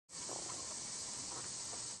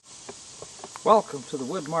Welcome to the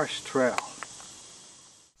Woodmarsh Trail.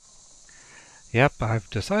 Yep, I've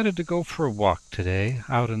decided to go for a walk today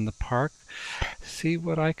out in the park, see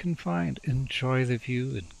what I can find, enjoy the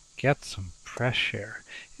view, and get some fresh air.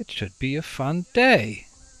 It should be a fun day.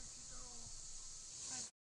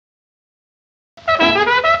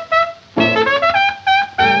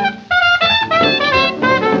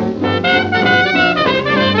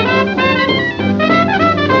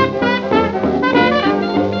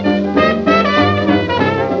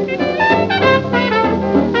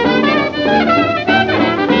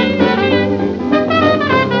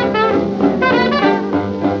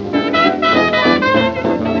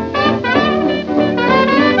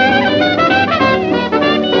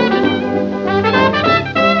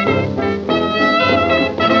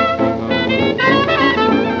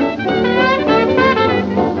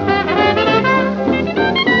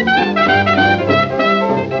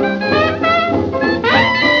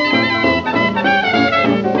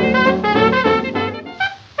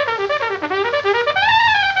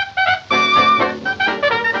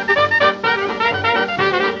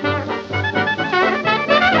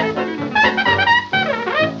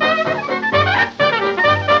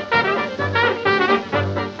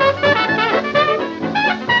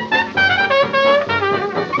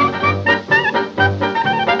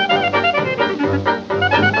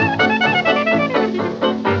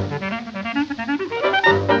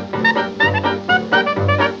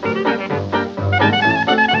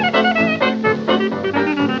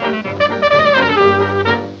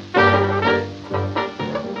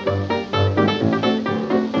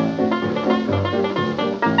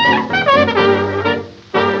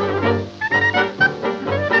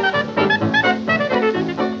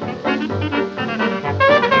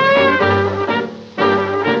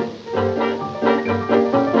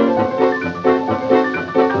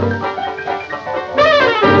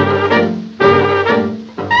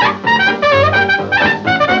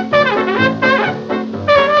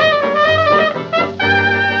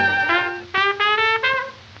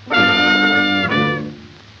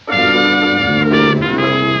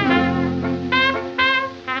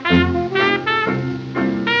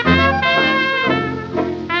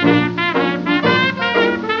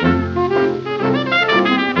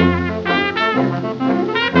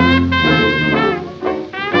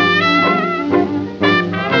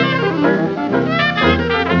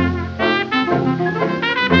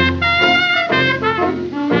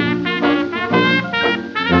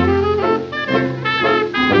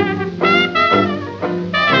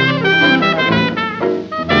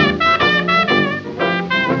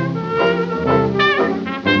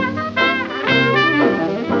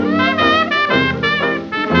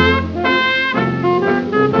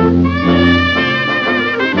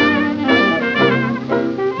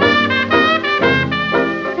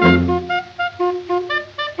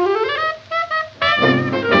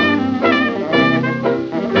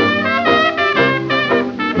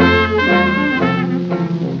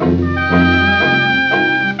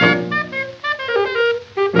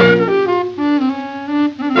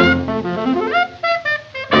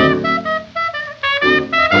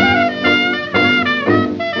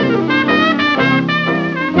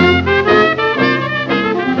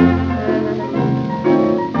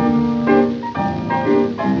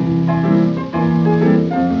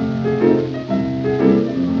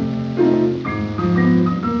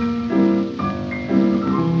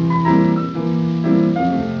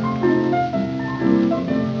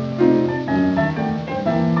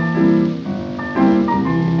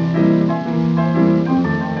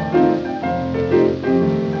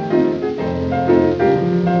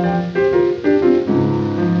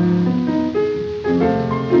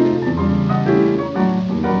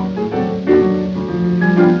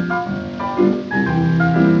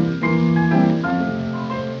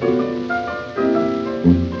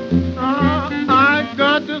 I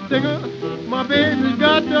got the singer, my baby's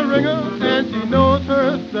got the ringer, and she knows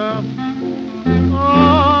her stuff.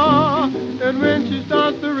 And when she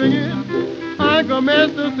starts to ring it, I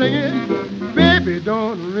commence to sing it. Baby,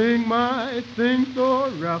 don't ring my thing so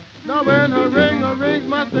rough. Now when her ringer rings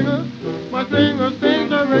my singer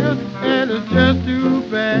sings her ringer, and it's just too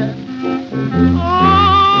bad.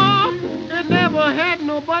 It never had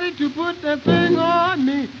nobody to put that thing on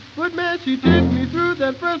me. But man, she took me through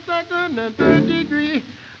that first, second, and third degree.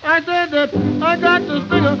 I said that I got the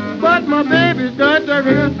singer, but my baby's got the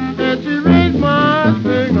ringer.